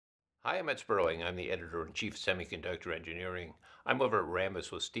Hi, I'm Ed Sperling. I'm the editor-in-chief of Semiconductor Engineering. I'm over at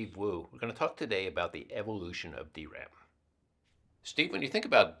Rambus with Steve Wu. We're going to talk today about the evolution of DRAM. Steve, when you think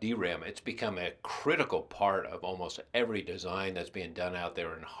about DRAM, it's become a critical part of almost every design that's being done out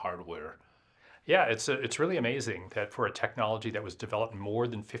there in hardware. Yeah, it's really amazing that for a technology that was developed more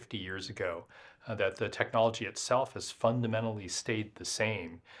than 50 years ago, that the technology itself has fundamentally stayed the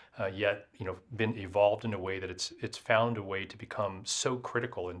same, yet been evolved in a way that it's found a way to become so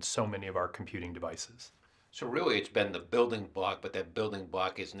critical in so many of our computing devices. So really, it's been the building block, but that building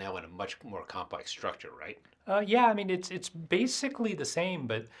block is now in a much more complex structure, right? Yeah, I mean it's basically the same,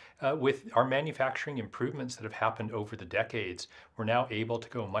 but with our manufacturing improvements that have happened over the decades, we're now able to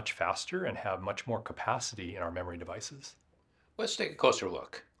go much faster and have much more capacity in our memory devices. Let's take a closer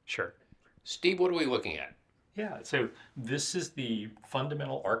look. Sure. Steve, what are we looking at? Yeah, so this is the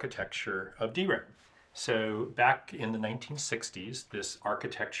fundamental architecture of DRAM. So back in the 1960s, this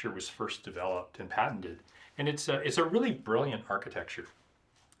architecture was first developed and patented, and it's a really brilliant architecture.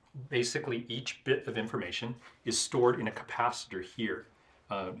 Basically, each bit of information is stored in a capacitor here,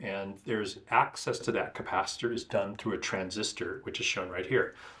 and there's access to that capacitor is done through a transistor, which is shown right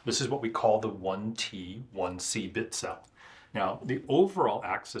here. This is what we call the 1T, 1C bit cell. Now, the overall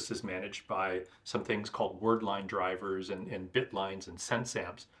access is managed by some things called word line drivers and bit lines and sense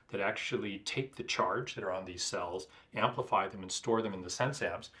amps that actually take the charge that are on these cells, amplify them, and store them in the sense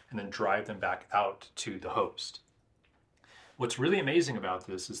amps, and then drive them back out to the host. What's really amazing about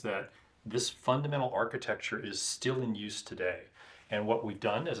this is that this fundamental architecture is still in use today. And what we've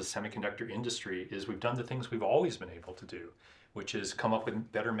done as a semiconductor industry is we've done the things we've always been able to do, which is come up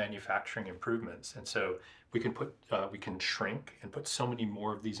with better manufacturing improvements. And so we can shrink and put so many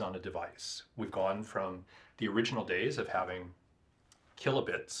more of these on a device. We've gone from the original days of having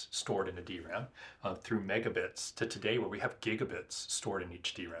kilobits stored in a DRAM through megabits to today where we have gigabits stored in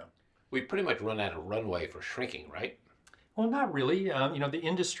each DRAM. We've pretty much run out of runway for shrinking, right? Well, not really. The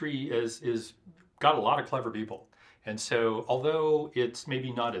industry is got a lot of clever people. And so, although it's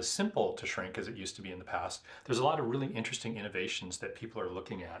maybe not as simple to shrink as it used to be in the past, there's a lot of really interesting innovations that people are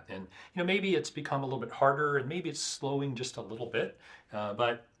looking at. And maybe it's become a little bit harder, and maybe it's slowing just a little bit.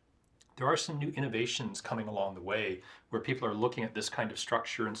 But there are some new innovations coming along the way where people are looking at this kind of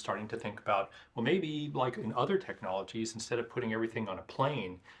structure and starting to think about, well, maybe like in other technologies, instead of putting everything on a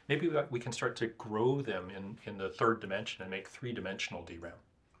plane, maybe we can start to grow them in the third dimension and make three-dimensional DRAM.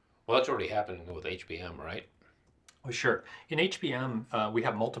 Well, that's already happening with HBM, right? Well, sure. In HBM, we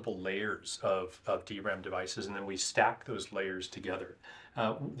have multiple layers of DRAM devices, and then we stack those layers together.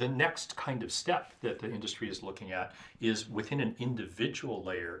 The next kind of step that the industry is looking at is within an individual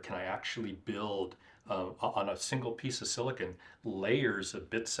layer, can I actually build on a single piece of silicon layers of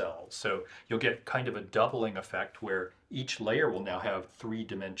bit cells? So you'll get kind of a doubling effect where each layer will now have 3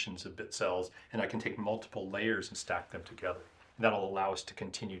 dimensions of bit cells, and I can take multiple layers and stack them together. And that'll allow us to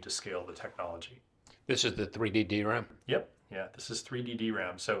continue to scale the technology. This is the 3D DRAM. Yep. Yeah, this is 3D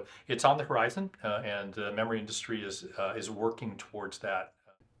DRAM. So it's on the horizon, and the memory industry is working towards that.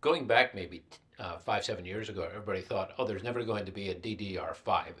 Going back maybe 5, 7 years ago, everybody thought, oh, there's never going to be a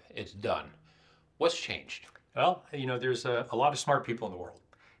DDR5. It's done. What's changed? Well, there's a lot of smart people in the world.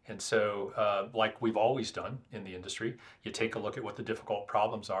 And so, like we've always done in the industry, you take a look at what the difficult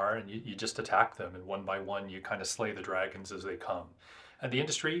problems are and you just attack them. And one by one, you kind of slay the dragons as they come. And the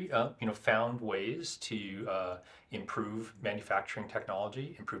industry, found ways to improve manufacturing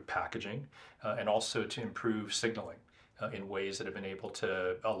technology, improve packaging, and also to improve signaling in ways that have been able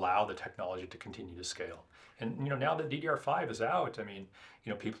to allow the technology to continue to scale. And now that DDR5 is out, I mean,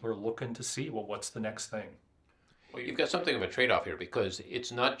 people are looking to see, well, what's the next thing? Well, you've got something of a trade-off here because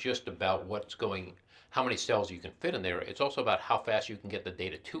it's not just about how many cells you can fit in there. It's also about how fast you can get the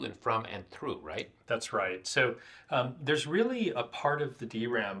data to and from and through, right? That's right. So there's really a part of the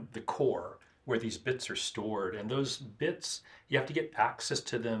DRAM, the core, where these bits are stored. And those bits, you have to get access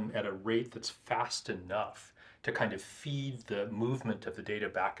to them at a rate that's fast enough to kind of feed the movement of the data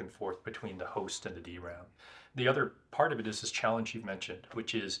back and forth between the host and the DRAM. The other part of it is this challenge you've mentioned,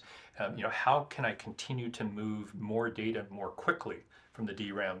 which is, how can I continue to move more data more quickly from the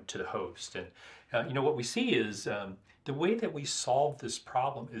DRAM to the host? And what we see is the way that we solve this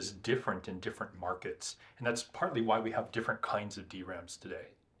problem is different in different markets, and that's partly why we have different kinds of DRAMs today.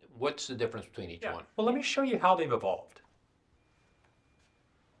 What's the difference between each Yeah. one? Well, let me show you how they've evolved.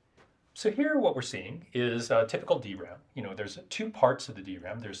 So here what we're seeing is a typical DRAM. There's two parts of the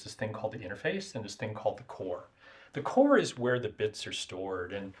DRAM. There's this thing called the interface and this thing called the core. The core is where the bits are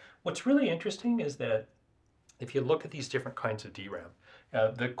stored. And what's really interesting is that if you look at these different kinds of DRAM,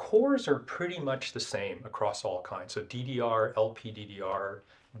 the cores are pretty much the same across all kinds. So DDR, LPDDR,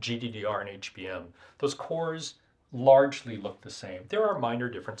 GDDR and HBM, those cores largely look the same. There are minor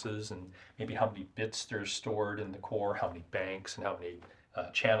differences in maybe how many bits there's stored in the core, how many banks, and how many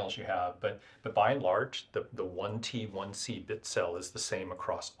channels you have. But by and large, the 1T, 1C bit cell is the same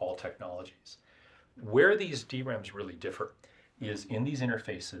across all technologies. Where these DRAMs really differ is in these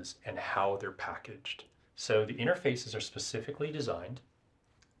interfaces and how they're packaged. So the interfaces are specifically designed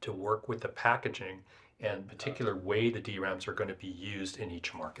to work with the packaging and particular way the DRAMs are going to be used in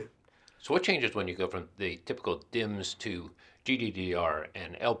each market. So what changes when you go from the typical DIMMs to GDDR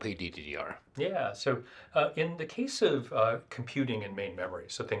and LPDDR? Yeah, so in the case of computing in main memory,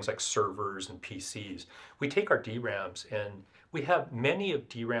 so things like servers and PCs, we take our DRAMs and we have many of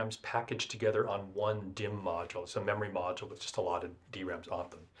DRAMs packaged together on one DIMM module. It's a memory module with just a lot of DRAMs on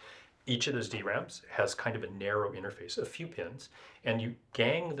them. Each of those DRAMs has kind of a narrow interface, a few pins, and you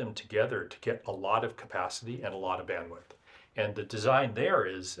gang them together to get a lot of capacity and a lot of bandwidth. And the design there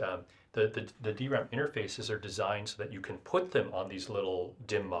is the DRAM interfaces are designed so that you can put them on these little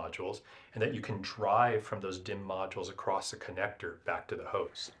DIMM modules and that you can drive from those DIMM modules across a connector back to the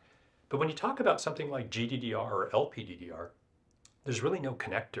host. But when you talk about something like GDDR or LPDDR, there's really no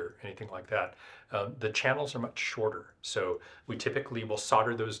connector, anything like that. The channels are much shorter. So we typically will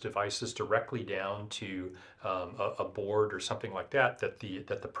solder those devices directly down to a board or something like that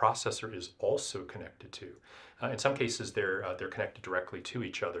the processor is also connected to. In some cases, they're connected directly to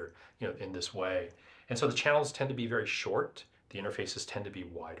each other, in this way. And so the channels tend to be very short. The interfaces tend to be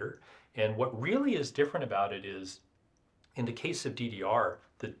wider. And what really is different about it is, in the case of DDR,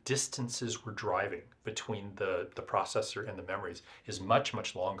 the distances we're driving between the processor and the memories is much,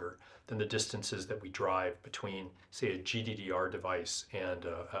 much longer than the distances that we drive between, say, a GDDR device and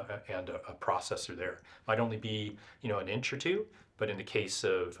a processor there. Might only be, an inch or two, but in the case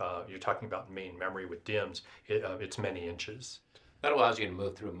of, you're talking about main memory with DIMMs, it's many inches. That allows you to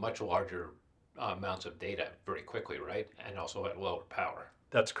move through much larger amounts of data very quickly, right? And also at lower power.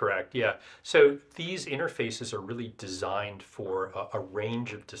 That's correct, yeah. So these interfaces are really designed for a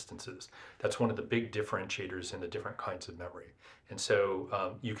range of distances. That's one of the big differentiators in the different kinds of memory. And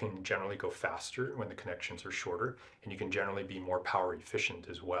so you can generally go faster when the connections are shorter, and you can generally be more power efficient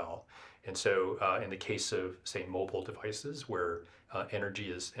as well. And so in the case of, say, mobile devices where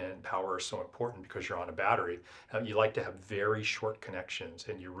energy and power are so important because you're on a battery, you like to have very short connections,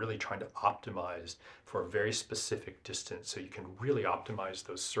 and you're really trying to optimize for a very specific distance so you can really optimize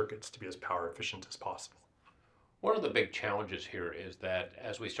those circuits to be as power efficient as possible. One of the big challenges here is that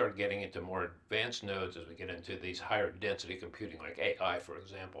as we start getting into more advanced nodes, as we get into these higher density computing, like AI, for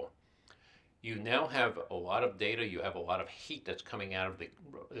example, you now have a lot of data, you have a lot of heat that's coming out of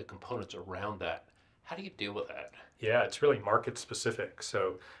the components around that. How do you deal with that? Yeah, it's really market specific.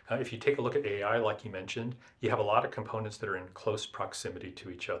 So if you take a look at AI, like you mentioned, you have a lot of components that are in close proximity to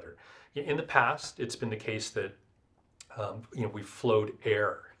each other. In the past, it's been the case that we've flowed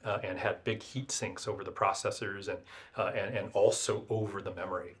air and had big heat sinks over the processors and also over the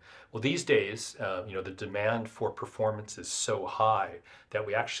memory. Well, these days, the demand for performance is so high that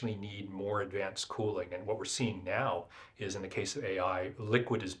we actually need more advanced cooling. And what we're seeing now is, in the case of AI,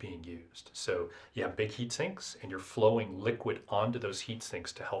 liquid is being used. So you have big heat sinks and you're flowing liquid onto those heat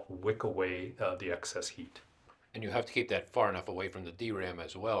sinks to help wick away the excess heat. And you have to keep that far enough away from the DRAM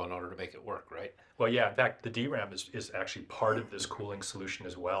as well in order to make it work, right? Well, yeah, in fact, the DRAM is actually part of this cooling solution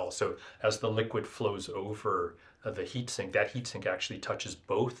as well. So as the liquid flows over the heatsink, that heatsink actually touches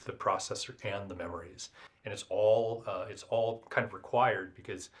both the processor and the memories. And it's all kind of required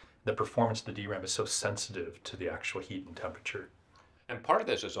because the performance of the DRAM is so sensitive to the actual heat and temperature. And part of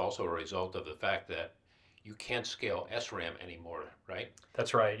this is also a result of the fact that you can't scale SRAM anymore, right?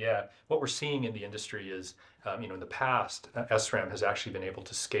 That's right, yeah. What we're seeing in the industry is, in the past, SRAM has actually been able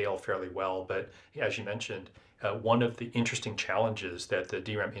to scale fairly well, but as you mentioned, one of the interesting challenges that the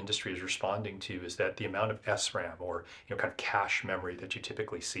DRAM industry is responding to is that the amount of SRAM, or kind of cache memory that you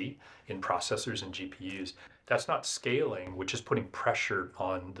typically see in processors and GPUs, that's not scaling, which is putting pressure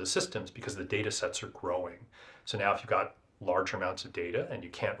on the systems because the data sets are growing. So now if you've got large amounts of data and you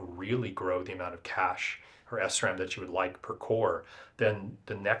can't really grow the amount of cache or SRAM that you would like per core, then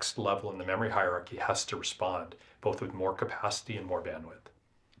the next level in the memory hierarchy has to respond, both with more capacity and more bandwidth.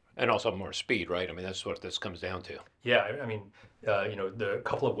 And also more speed, right? I mean, that's what this comes down to. Yeah, I mean, the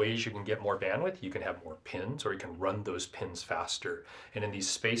couple of ways you can get more bandwidth, you can have more pins or you can run those pins faster. And in these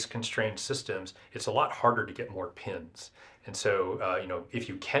space constrained systems, it's a lot harder to get more pins. And so, if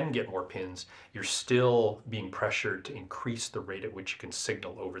you can get more pins, you're still being pressured to increase the rate at which you can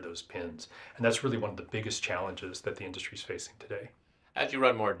signal over those pins. And that's really one of the biggest challenges that the industry is facing today. As you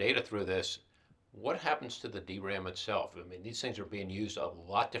run more data through this, What happens to the DRAM itself? I mean, these things are being used a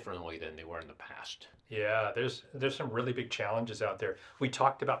lot differently than they were in the past. Yeah, there's some really big challenges out there. We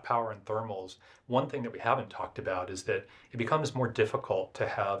talked about power and thermals. One thing that we haven't talked about is that it becomes more difficult to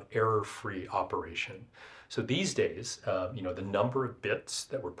have error-free operation. So these days, the number of bits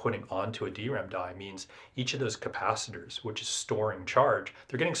that we're putting onto a DRAM die means each of those capacitors, which is storing charge,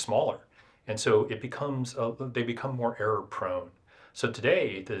 they're getting smaller, and so they become more error prone. So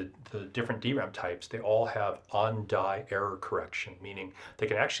today, the different DRAM types, they all have on-die error correction, meaning they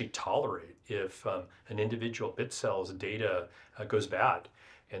can actually tolerate if an individual bit cell's data goes bad.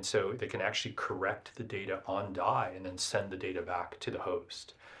 And so they can actually correct the data on die and then send the data back to the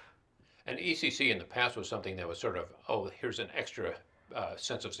host. And ECC in the past was something that was sort of, oh, here's an extra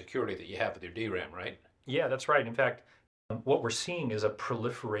sense of security that you have with your DRAM, right? Yeah, that's right. In fact, what we're seeing is a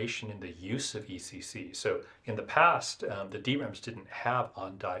proliferation in the use of ECC. So in the past, the DRAMs didn't have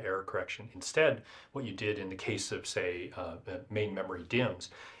on-die error correction. Instead, what you did in the case of, say, main memory DIMMs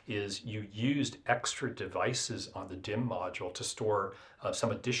is you used extra devices on the DIMM module to store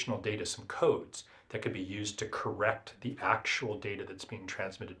some additional data, some codes that could be used to correct the actual data that's being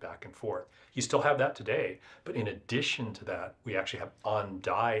transmitted back and forth. You still have that today, but in addition to that, we actually have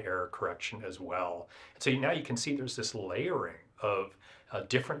on-die error correction as well. And so now you can see there's this layering of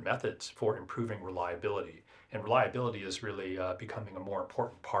different methods for improving reliability. And reliability is really becoming a more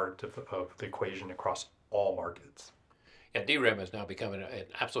important part of the equation across all markets. Yeah, DRAM is now becoming an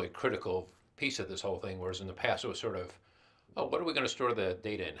absolutely critical piece of this whole thing, whereas in the past it was sort of, oh, what are we going to store the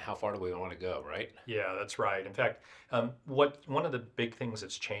data in? How far do we want to go, right? Yeah, that's right. In fact, one of the big things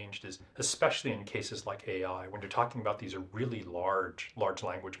that's changed is, especially in cases like AI, when you're talking about these are really large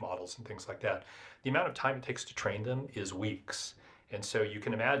language models and things like that, the amount of time it takes to train them is weeks. And so you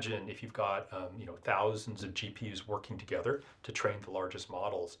can imagine if you've got thousands of GPUs working together to train the largest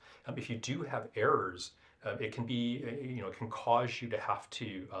models, if you do have errors, it can be, it can cause you to have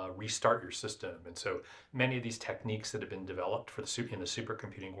to restart your system. And so many of these techniques that have been developed for in the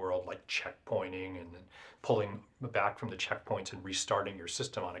supercomputing world, like checkpointing and then pulling back from the checkpoints and restarting your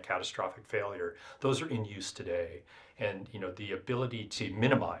system on a catastrophic failure, those are in use today. And the ability to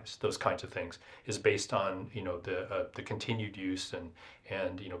minimize those kinds of things is based on the continued use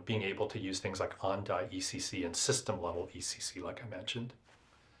and being able to use things like on-die ECC and system level ECC, like I mentioned.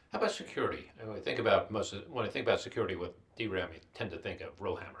 How about security? When I think about security with DRAM, I tend to think of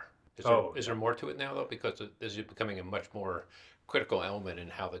rowhammer. Oh, Is yeah. there more to it now though? Because this is becoming a much more critical element in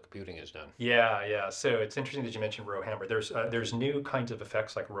how the computing is done. Yeah, yeah. So it's interesting that you mentioned row hammer. There's new kinds of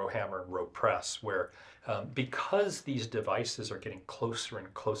effects like row hammer and row press, where because these devices are getting closer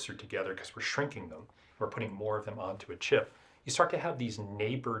and closer together because we're shrinking them, we're putting more of them onto a chip. You start to have these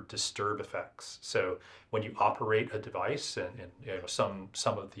neighbor disturb effects. So when you operate a device and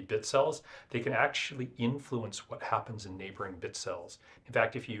some of the bit cells, they can actually influence what happens in neighboring bit cells. In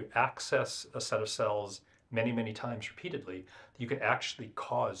fact, if you access a set of cells many times repeatedly, you can actually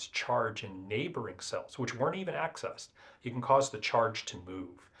cause charge in neighboring cells, which weren't even accessed. You can cause the charge to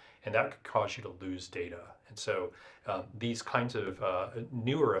move, and that could cause you to lose data. And so these kinds of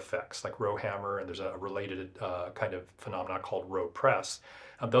newer effects like row hammer, and there's a related kind of phenomena called row press,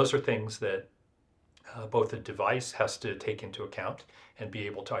 those are things that both the device has to take into account and be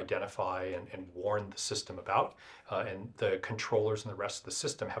able to identify and warn the system about, and the controllers and the rest of the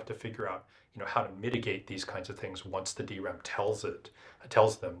system have to figure out how to mitigate these kinds of things once the DRAM tells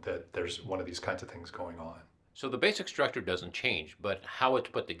them that there's one of these kinds of things going on. So the basic structure doesn't change, but how it's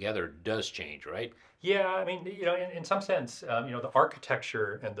put together does change, right? Yeah, I mean, in some sense, the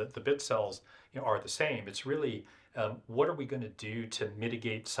architecture and the bit cells, are the same. It's really what are we going to do to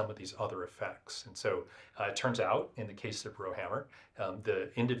mitigate some of these other effects? And so it turns out, in the case of rowhammer, the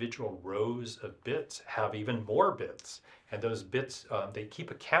individual rows of bits have even more bits, and those bits they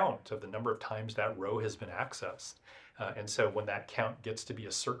keep a count of the number of times that row has been accessed. And so when that count gets to be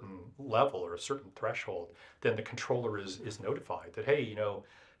a certain level or a certain threshold, then the controller is notified that, hey,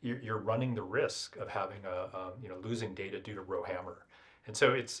 you're running the risk of having losing data due to row hammer. And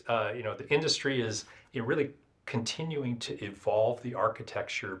so it's the industry is really continuing to evolve the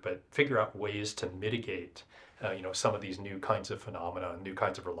architecture, but figure out ways to mitigate some of these new kinds of phenomena, new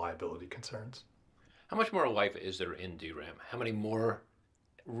kinds of reliability concerns. How much more life is there in DRAM? How many more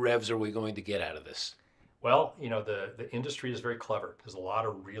revs are we going to get out of this? Well, the industry is very clever. There's a lot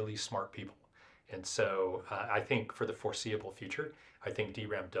of really smart people. And so I think for the foreseeable future, I think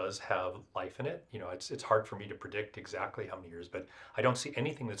DRAM does have life in it. It's hard for me to predict exactly how many years, but I don't see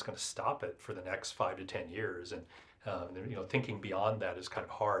anything that's going to stop it for the next 5 to 10 years. And thinking beyond that is kind of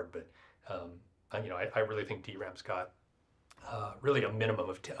hard. But I really think DRAM's got really a minimum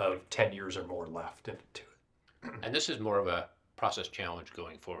of 10 years or more left into it. And this is more of a process challenge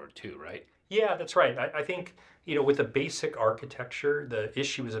going forward too, right? Yeah, that's right. I think, with a basic architecture, the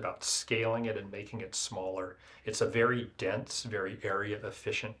issue is about scaling it and making it smaller. It's a very dense, very area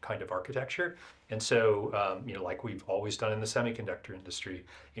efficient kind of architecture. And so, like we've always done in the semiconductor industry,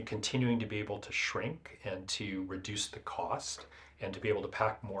 in continuing to be able to shrink and to reduce the cost and to be able to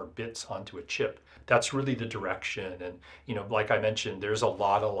pack more bits onto a chip, that's really the direction. And, like I mentioned, there's a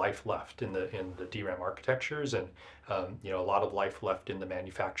lot of life left in the DRAM architectures, and a lot of life left in the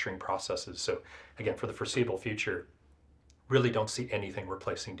manufacturing processes. So again, for the foreseeable future, really don't see anything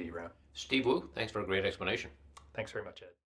replacing DRAM. Steve Wu, thanks for a great explanation. Thanks very much, Ed.